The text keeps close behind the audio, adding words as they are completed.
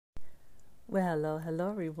Well, hello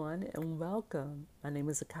everyone, and welcome. My name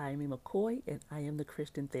is Akayemi McCoy, and I am the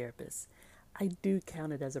Christian therapist. I do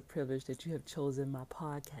count it as a privilege that you have chosen my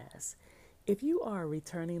podcast. If you are a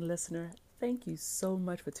returning listener, thank you so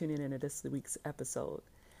much for tuning in to this week's episode.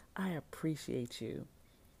 I appreciate you.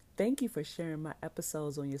 Thank you for sharing my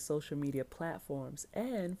episodes on your social media platforms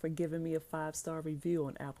and for giving me a 5-star review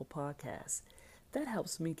on Apple Podcasts. That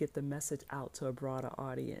helps me get the message out to a broader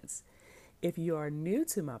audience. If you are new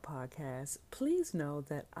to my podcast, please know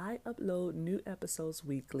that I upload new episodes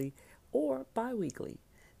weekly or bi weekly.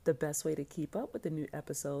 The best way to keep up with the new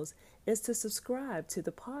episodes is to subscribe to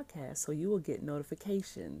the podcast so you will get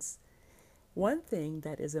notifications. One thing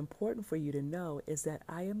that is important for you to know is that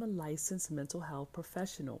I am a licensed mental health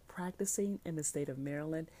professional practicing in the state of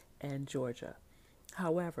Maryland and Georgia.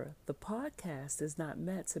 However, the podcast is not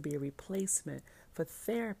meant to be a replacement for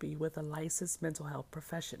therapy with a licensed mental health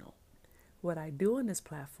professional. What I do on this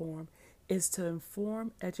platform is to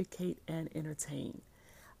inform, educate, and entertain.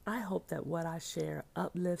 I hope that what I share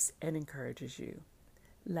uplifts and encourages you.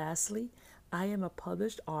 Lastly, I am a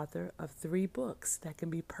published author of 3 books that can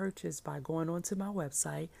be purchased by going onto my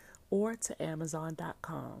website or to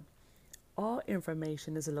Amazon.com. All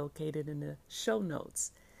information is located in the show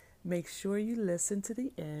notes. Make sure you listen to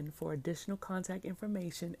the end for additional contact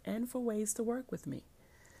information and for ways to work with me.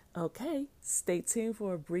 Okay, stay tuned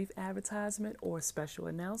for a brief advertisement or special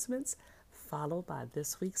announcements, followed by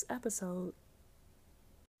this week's episode.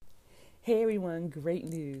 Hey everyone, great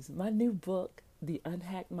news. My new book, The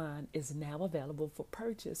Unhacked Mind, is now available for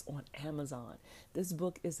purchase on Amazon. This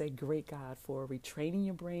book is a great guide for retraining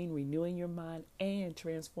your brain, renewing your mind, and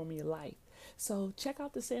transforming your life. So check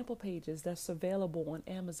out the sample pages that's available on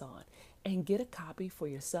Amazon and get a copy for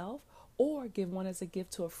yourself or give one as a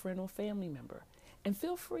gift to a friend or family member. And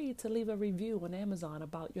feel free to leave a review on Amazon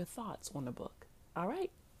about your thoughts on the book. All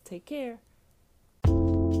right, take care.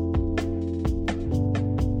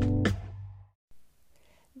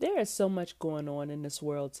 There is so much going on in this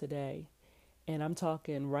world today. And I'm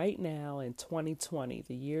talking right now in 2020.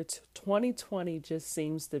 The year 2020 just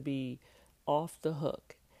seems to be off the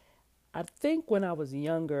hook. I think when I was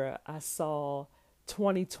younger, I saw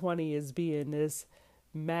 2020 as being this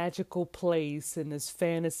magical place in this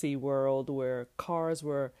fantasy world where cars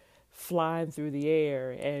were flying through the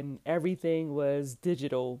air and everything was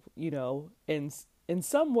digital, and in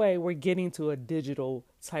some way we're getting to a digital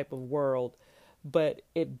type of world, but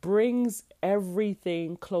it brings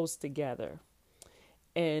everything close together.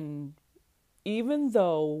 And even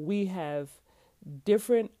though we have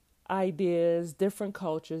different ideas, different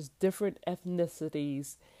cultures, different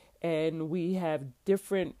ethnicities, and we have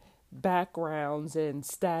different backgrounds and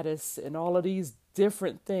status and all of these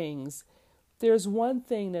different things, there's one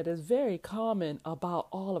thing that is very common about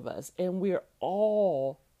all of us, and we're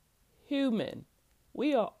all human.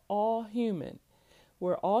 We are all human.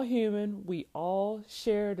 We're all human. We all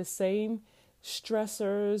share the same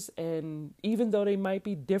stressors, and even though they might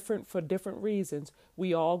be different for different reasons,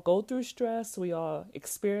 we all go through stress. We all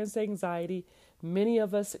experience anxiety. Many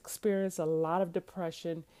of us experience a lot of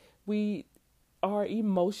depression. We are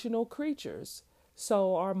emotional creatures.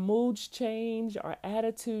 So our moods change, our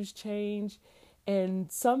attitudes change,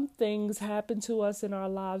 and some things happen to us in our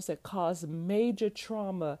lives that cause major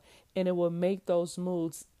trauma, and it will make those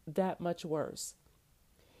moods that much worse.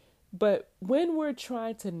 But when we're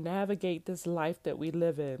trying to navigate this life that we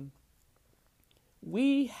live in,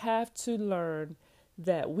 we have to learn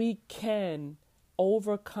that we can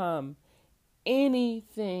overcome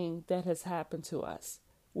anything that has happened to us.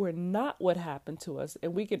 We're not what happened to us,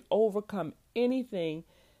 and we can overcome anything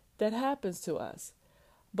that happens to us.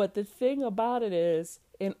 But the thing about it is,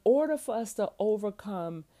 in order for us to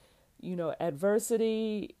overcome,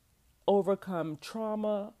 adversity, overcome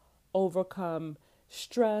trauma, overcome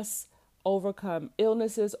stress, overcome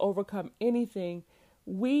illnesses, overcome anything,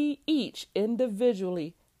 we each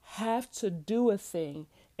individually have to do a thing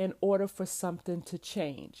in order for something to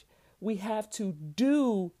change. We have to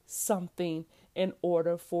do something in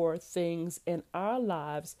order for things in our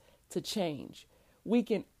lives to change. We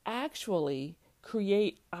can actually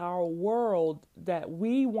create our world that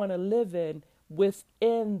we want to live in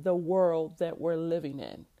within the world that we're living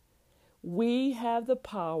in. We have the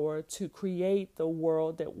power to create the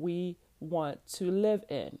world that we want to live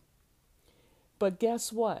in. But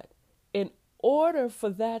guess what? In order for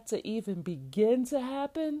that to even begin to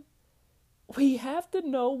happen, we have to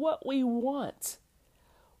know what we want.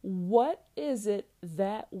 What is it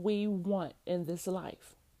that we want in this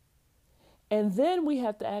life? And then we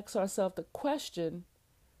have to ask ourselves the question,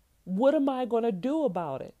 what am I going to do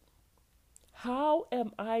about it? How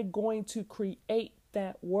am I going to create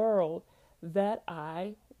that world that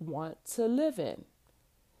I want to live in.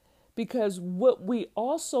 Because what we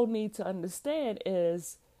also need to understand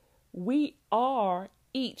is we are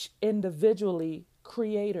each individually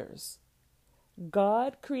creators.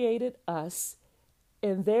 God created us,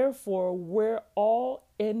 and therefore we're all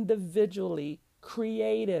individually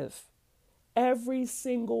creative. Every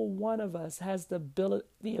single one of us has the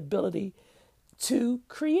ability to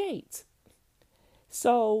create.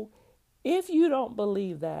 So if you don't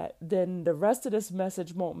believe that, then the rest of this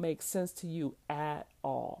message won't make sense to you at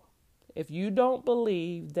all. If you don't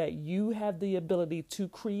believe that you have the ability to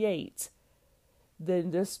create,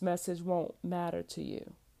 then this message won't matter to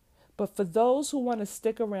you. But for those who want to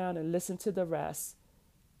stick around and listen to the rest,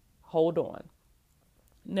 hold on.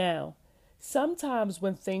 Now, sometimes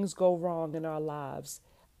when things go wrong in our lives,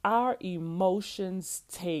 our emotions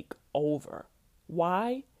take over.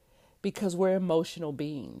 Why? Because we're emotional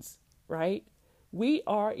beings, right? We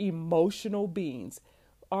are emotional beings.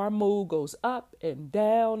 Our mood goes up and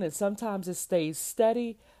down, and sometimes it stays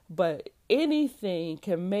steady, but anything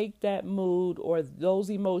can make that mood or those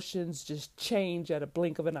emotions just change at a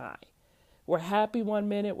blink of an eye. We're happy one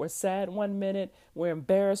minute, we're sad one minute, we're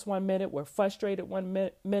embarrassed one minute, we're frustrated one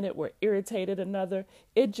minute, we're irritated another.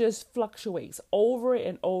 It just fluctuates over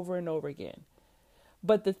and over and over again.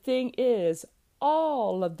 But the thing is,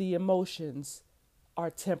 all of the emotions are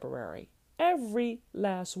temporary. Every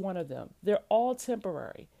last one of them. They're all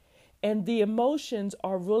temporary. And the emotions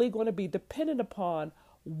are really going to be dependent upon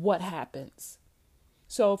what happens.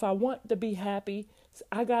 So if I want to be happy,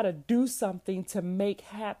 I got to do something to make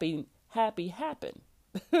happy happen.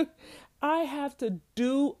 I have to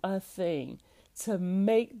do a thing to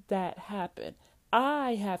make that happen.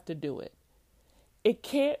 I have to do it. It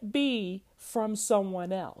can't be from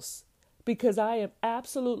someone else, because I am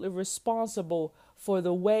absolutely responsible for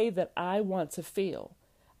the way that I want to feel.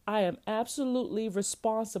 I am absolutely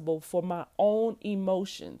responsible for my own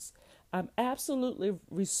emotions. I'm absolutely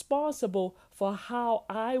responsible for how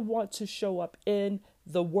I want to show up in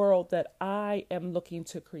the world that I am looking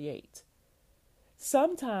to create.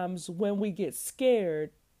 Sometimes when we get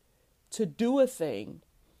scared to do a thing,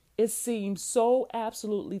 it seems so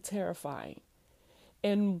absolutely terrifying.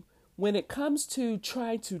 And when it comes to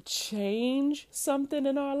trying to change something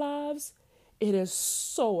in our lives, it is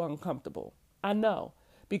so uncomfortable. I know,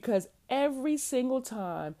 because every single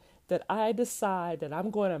time that I decide that I'm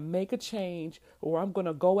going to make a change or I'm going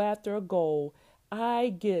to go after a goal,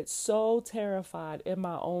 I get so terrified in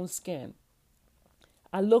my own skin.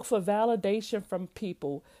 I look for validation from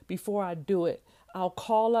people before I do it. I'll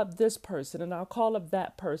call up this person and I'll call up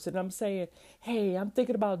that person. I'm saying, hey, I'm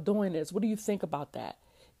thinking about doing this. What do you think about that?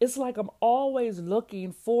 It's like I'm always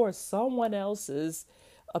looking for someone else's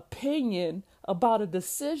opinion about a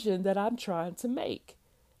decision that I'm trying to make,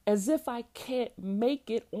 as if I can't make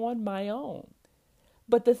it on my own.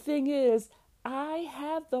 But the thing is, I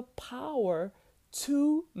have the power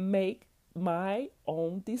to make my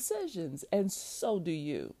own decisions, and so do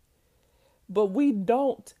you. But we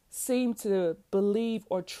don't seem to believe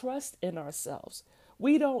or trust in ourselves.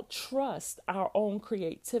 We don't trust our own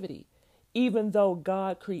creativity, even though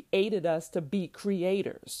God created us to be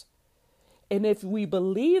creators. And if we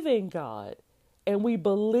believe in God and we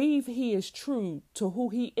believe He is true to who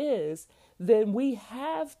He is, then we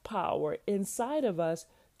have power inside of us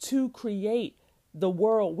to create the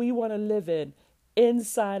world we want to live in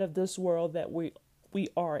inside of this world that we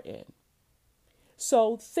are in.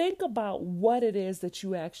 So think about what it is that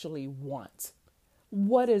you actually want.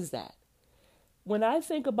 What is that? When I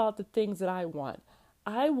think about the things that I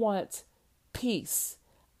want peace.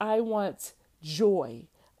 I want joy.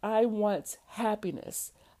 I want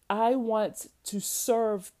happiness. I want to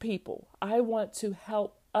serve people. I want to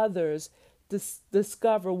help others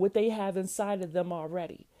discover what they have inside of them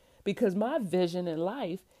already. Because my vision in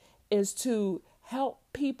life is to help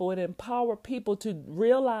people and empower people to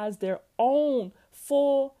realize their own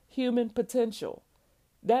full human potential.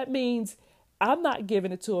 That means I'm not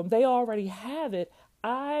giving it to them. They already have it.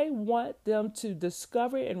 I want them to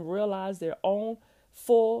discover and realize their own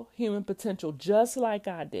full human potential, just like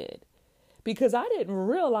I did. Because I didn't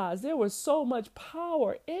realize there was so much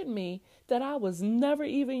power in me that I was never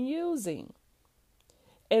even using.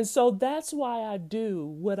 And so that's why I do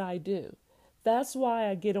what I do. That's why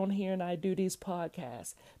I get on here and I do these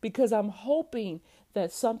podcasts, because I'm hoping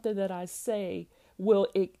that something that I say will,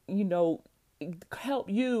 help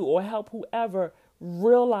you or help whoever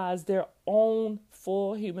realize their own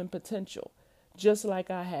full human potential, just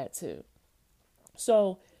like I had to.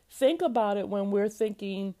 So think about it when we're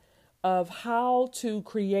thinking of how to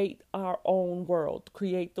create our own world,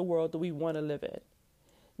 create the world that we want to live in.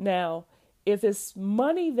 Now, If it's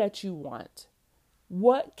money that you want,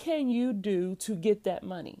 what can you do to get that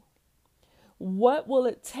money? What will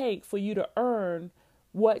it take for you to earn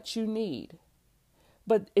what you need?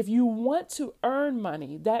 But if you want to earn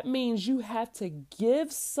money, that means you have to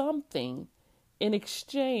give something in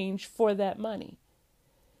exchange for that money.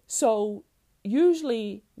 So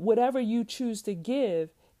usually, whatever you choose to give,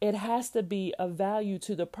 it has to be of value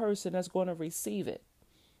to the person that's going to receive it.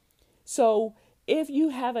 So if you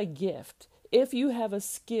have a gift, if you have a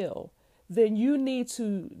skill, then you need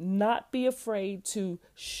to not be afraid to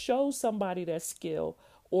show somebody that skill,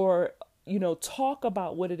 or talk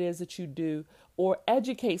about what it is that you do, or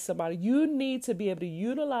educate somebody. You need to be able to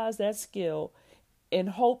utilize that skill and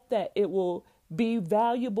hope that it will be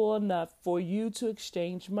valuable enough for you to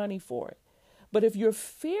exchange money for it. But if you're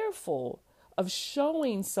fearful of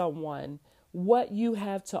showing someone what you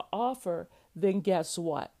have to offer, then guess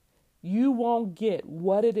what? You won't get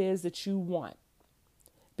what it is that you want.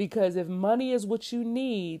 Because if money is what you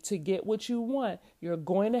need to get what you want, you're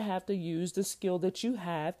going to have to use the skill that you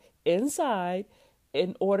have inside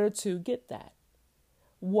in order to get that.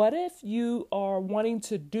 What if you are wanting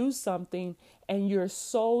to do something and you're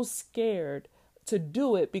so scared to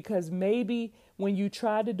do it because maybe when you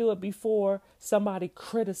tried to do it before, somebody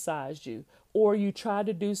criticized you, or you tried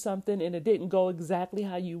to do something and it didn't go exactly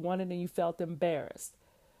how you wanted and you felt embarrassed?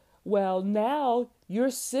 Well, now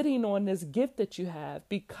you're sitting on this gift that you have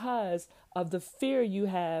because of the fear you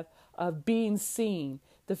have of being seen,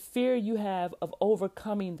 the fear you have of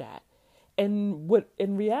overcoming that. And what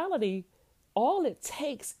in reality, all it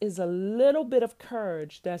takes is a little bit of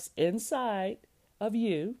courage that's inside of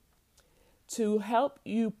you to help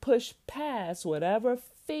you push past whatever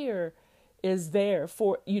fear is there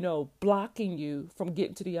for, blocking you from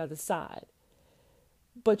getting to the other side.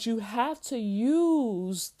 But you have to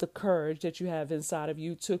use the courage that you have inside of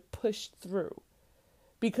you to push through,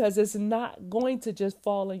 because it's not going to just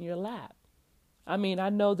fall in your lap. I mean, I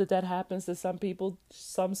know that happens to some people.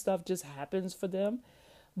 Some stuff just happens for them.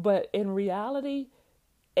 But in reality,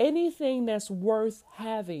 anything that's worth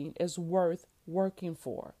having is worth working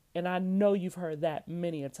for. And I know you've heard that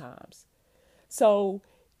many a times. So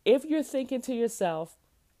if you're thinking to yourself,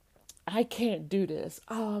 I can't do this.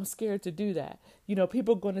 Oh, I'm scared to do that.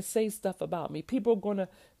 People are going to say stuff about me. People are going to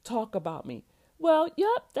talk about me. Well,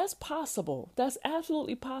 yep, that's possible. That's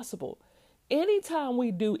absolutely possible. Anytime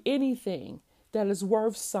we do anything that is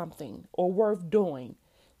worth something or worth doing,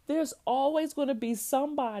 there's always going to be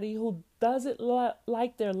somebody who doesn't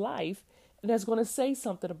like their life and that's going to say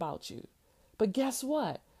something about you. But guess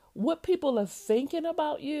what? What people are thinking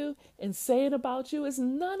about you and saying about you is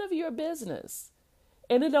none of your business.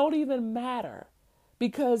 And it don't even matter,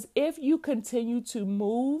 because if you continue to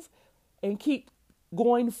move and keep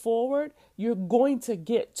going forward, you're going to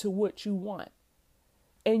get to what you want.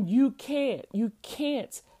 And you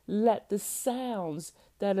can't let the sounds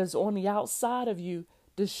that is on the outside of you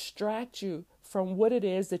distract you from what it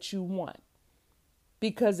is that you want.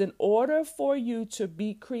 Because in order for you to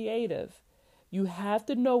be creative, you have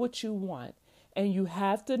to know what you want, and you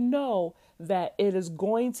have to know that it is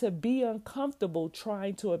going to be uncomfortable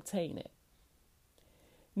trying to obtain it.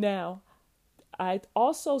 Now, I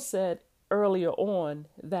also said earlier on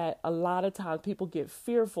that a lot of times people get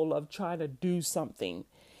fearful of trying to do something.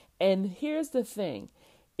 And here's the thing.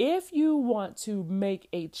 If you want to make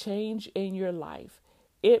a change in your life,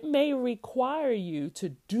 it may require you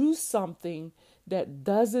to do something that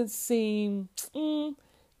doesn't seem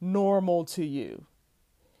normal to you.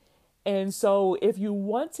 And so if you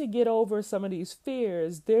want to get over some of these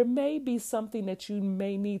fears, there may be something that you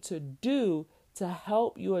may need to do to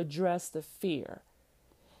help you address the fear.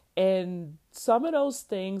 And some of those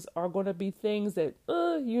things are going to be things that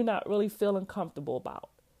you're not really feeling comfortable about.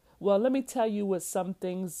 Well, let me tell you what some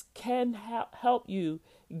things can help you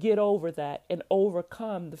get over that and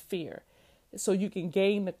overcome the fear, so you can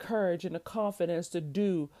gain the courage and the confidence to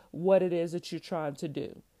do what it is that you're trying to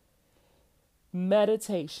do.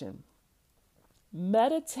 Meditation.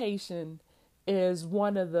 Meditation is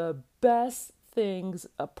one of the best things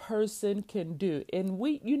a person can do. And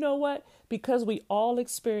you know what? Because we all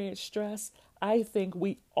experience stress, I think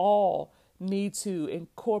we all need to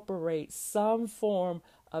incorporate some form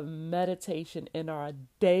of meditation in our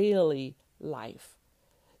daily life.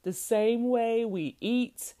 The same way we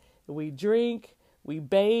eat, we drink, we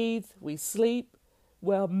bathe, we sleep.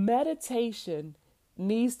 Well, meditation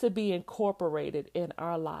needs to be incorporated in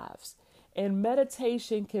our lives. And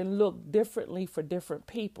meditation can look differently for different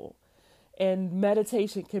people. And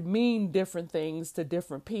meditation can mean different things to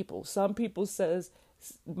different people. Some people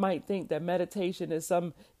might think that meditation is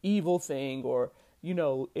some evil thing, or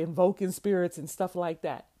invoking spirits and stuff like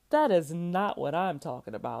that. That is not what I'm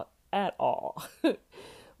talking about at all.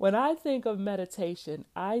 When I think of meditation,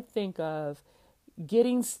 I think of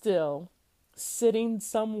getting still, sitting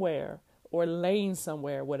somewhere or laying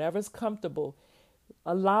somewhere, whatever's comfortable,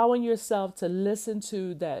 allowing yourself to listen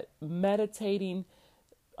to that meditating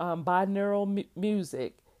binaural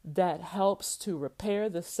music that helps to repair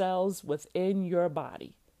the cells within your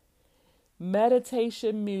body.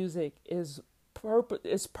 Meditation music its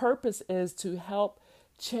purpose is to help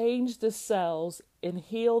change the cells and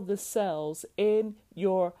heal the cells in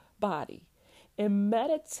your body. In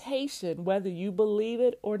meditation, whether you believe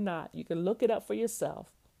it or not, you can look it up for yourself.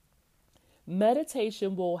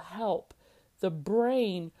 Meditation will help the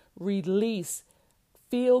brain release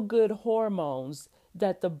feel-good hormones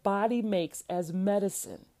that the body makes as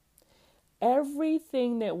medicine.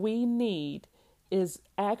 Everything that we need is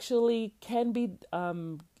actually can be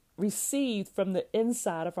received from the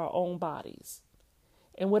inside of our own bodies.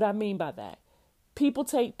 And what I mean by that, people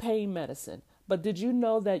take pain medicine, but did you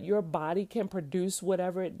know that your body can produce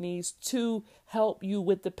whatever it needs to help you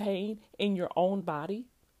with the pain in your own body?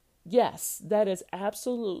 Yes, that is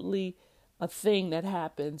absolutely a thing that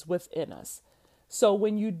happens within us. So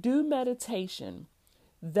when you do meditation,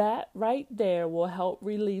 that right there will help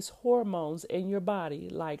release hormones in your body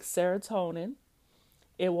like serotonin.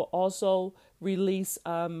 It will also release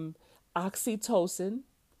oxytocin,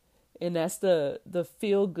 and that's the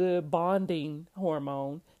feel-good bonding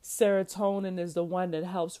hormone. Serotonin is the one that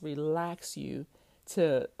helps relax you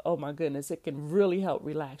oh my goodness, it can really help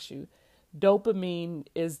relax you. Dopamine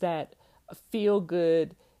is that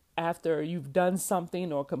feel-good after you've done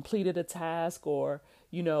something or completed a task or,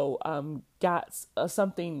 got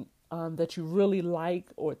something that you really like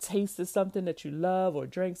or tasted something that you love or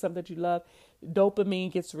drank something that you love.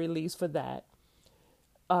 Dopamine gets released for that.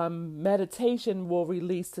 Meditation will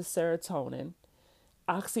release the serotonin.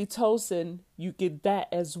 Oxytocin, you get that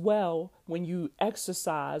as well when you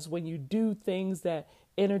exercise, when you do things that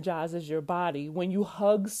energizes your body, when you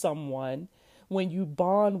hug someone, when you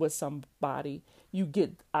bond with somebody, you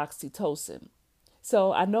get oxytocin.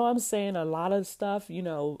 So I know I'm saying a lot of stuff,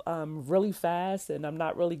 really fast, and I'm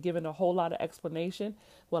not really giving a whole lot of explanation.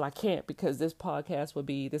 Well, I can't because this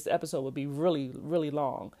episode would be really, really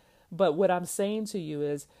long. But what I'm saying to you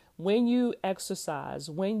is when you exercise,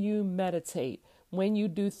 when you meditate, when you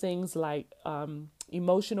do things like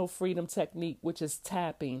emotional freedom technique, which is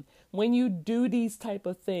tapping, when you do these type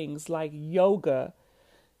of things like yoga,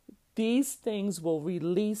 these things will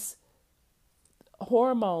release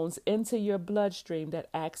hormones into your bloodstream that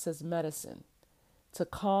acts as medicine to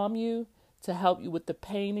calm you, to help you with the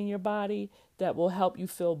pain in your body, that will help you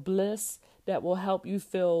feel bliss, that will help you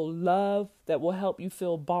feel love, that will help you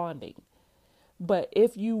feel bonding. But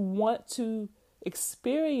if you want to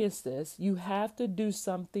experience this, you have to do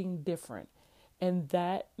something different. And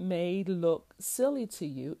that may look silly to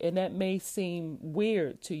you, and that may seem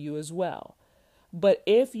weird to you as well. But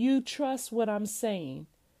if you trust what I'm saying,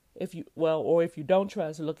 if you don't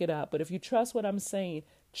trust, look it up. But if you trust what I'm saying,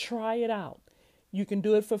 try it out. You can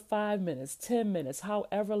do it for 5 minutes, 10 minutes,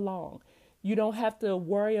 however long. You don't have to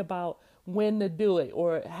worry about when to do it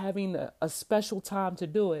or having a special time to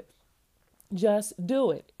do it. Just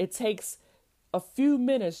do it. It takes a few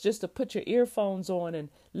minutes just to put your earphones on and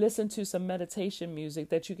listen to some meditation music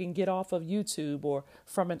that you can get off of YouTube or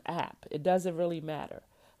from an app. It doesn't really matter.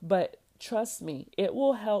 But trust me, it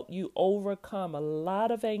will help you overcome a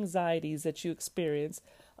lot of anxieties that you experience,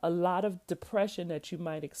 a lot of depression that you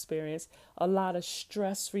might experience, a lot of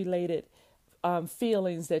stress-related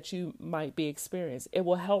feelings that you might be experiencing. It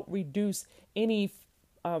will help reduce any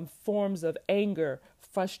forms of anger,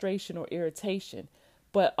 frustration, or irritation.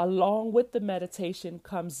 But along with the meditation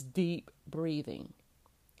comes deep breathing.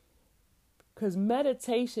 Because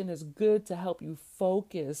meditation is good to help you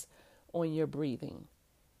focus on your breathing.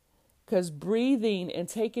 Because breathing and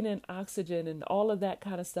taking in oxygen and all of that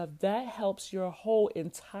kind of stuff, that helps your whole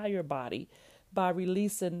entire body by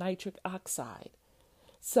releasing nitric oxide.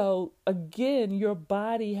 So again, your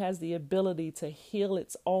body has the ability to heal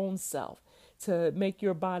its own self, to make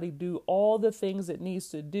your body do all the things it needs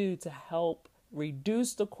to do to help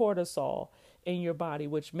reduce the cortisol in your body,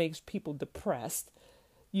 which makes people depressed.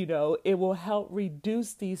 It will help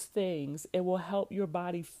reduce these things. It will help your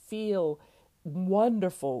body feel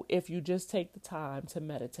wonderful if you just take the time to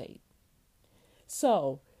meditate.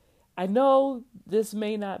 So I know this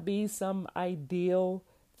may not be some ideal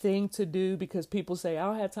thing to do because people say, I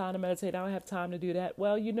don't have time to meditate. I don't have time to do that.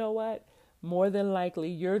 Well, you know what? More than likely,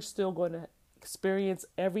 you're still going to experience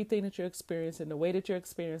everything that you're experiencing, the way that you're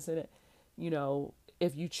experiencing it,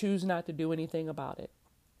 if you choose not to do anything about it.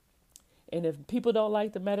 And if people don't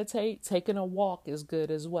like to meditate, taking a walk is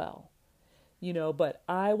good as well. But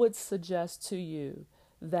I would suggest to you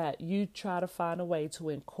that you try to find a way to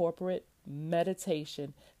incorporate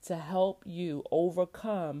meditation to help you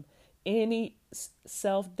overcome any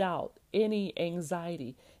self-doubt, any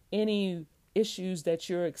anxiety, any issues that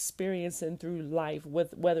you're experiencing through life,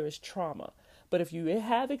 with whether it's trauma. But if you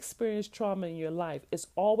have experienced trauma in your life, it's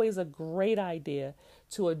always a great idea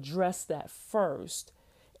to address that first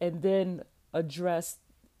and then address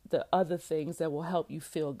the other things that will help you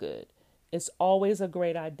feel good. It's always a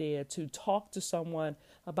great idea to talk to someone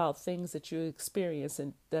about things that you experience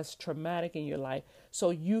and that's traumatic in your life, so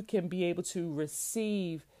you can be able to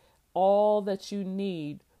receive all that you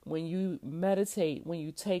need when you meditate, when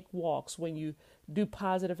you take walks, when you do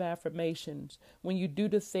positive affirmations, when you do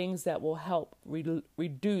the things that will help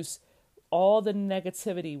reduce all the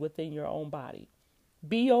negativity within your own body.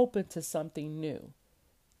 Be open to something new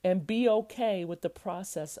and be okay with the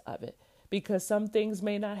process of it, because some things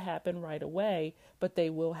may not happen right away, but they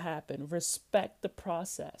will happen. Respect the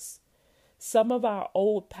process. Some of our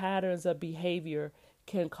old patterns of behavior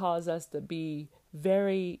can cause us to be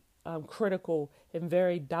very critical and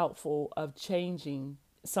very doubtful of changing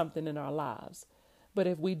something in our lives. But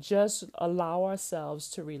if we just allow ourselves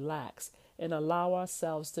to relax and allow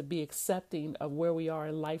ourselves to be accepting of where we are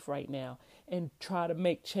in life right now and try to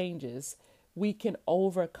make changes, we can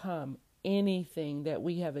overcome anything that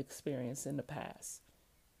we have experienced in the past.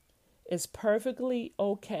 It's perfectly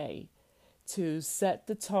okay to set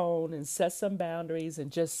the tone and set some boundaries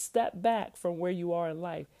and just step back from where you are in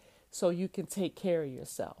life so you can take care of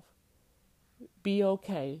yourself. Be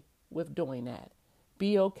okay with doing that.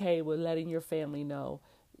 Be okay with letting your family know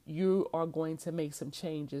you are going to make some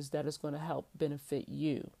changes that is going to help benefit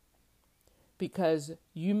you. Because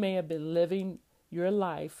you may have been living your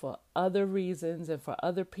life for other reasons and for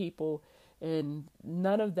other people, and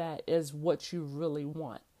none of that is what you really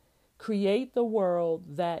want. Create the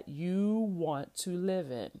world that you want to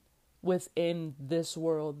live in within this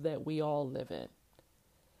world that we all live in.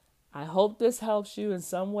 I hope this helps you in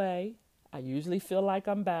some way. I usually feel like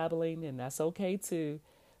I'm babbling, and that's okay too,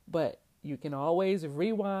 but you can always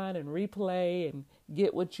rewind and replay and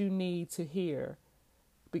get what you need to hear,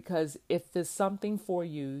 because if there's something for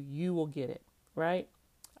you, you will get it, right?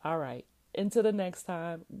 All right. Until the next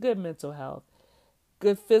time, good mental health,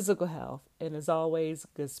 good physical health, and as always,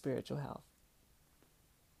 good spiritual health.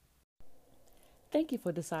 Thank you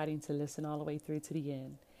for deciding to listen all the way through to the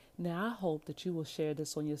end. Now, I hope that you will share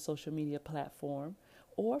this on your social media platform,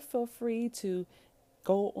 or feel free to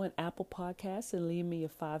go on Apple Podcasts and leave me a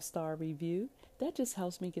 5-star review. That just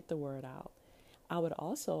helps me get the word out. I would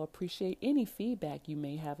also appreciate any feedback you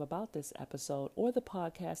may have about this episode or the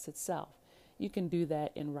podcast itself. You can do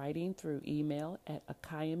that in writing through email at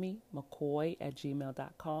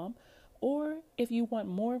akayamimccoy@gmail.com. Or if you want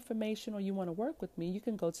more information or you want to work with me, you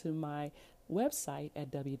can go to my website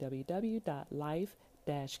at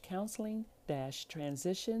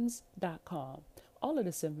www.life-counseling-transitions.com. All of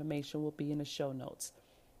this information will be in the show notes.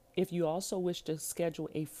 If you also wish to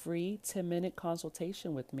schedule a free 10-minute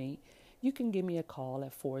consultation with me, you can give me a call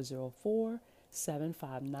at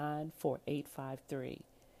 404-759-4853.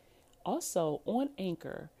 Also, on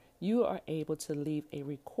Anchor, you are able to leave a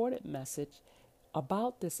recorded message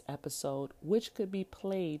about this episode, which could be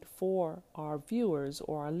played for our viewers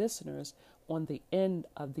or our listeners on the end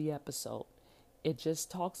of the episode. It just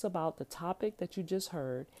talks about the topic that you just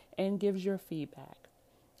heard and gives your feedback.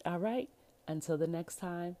 All right. Until the next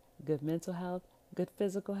time, good mental health, good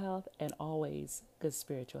physical health, and always good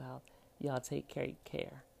spiritual health. Y'all take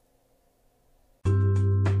care.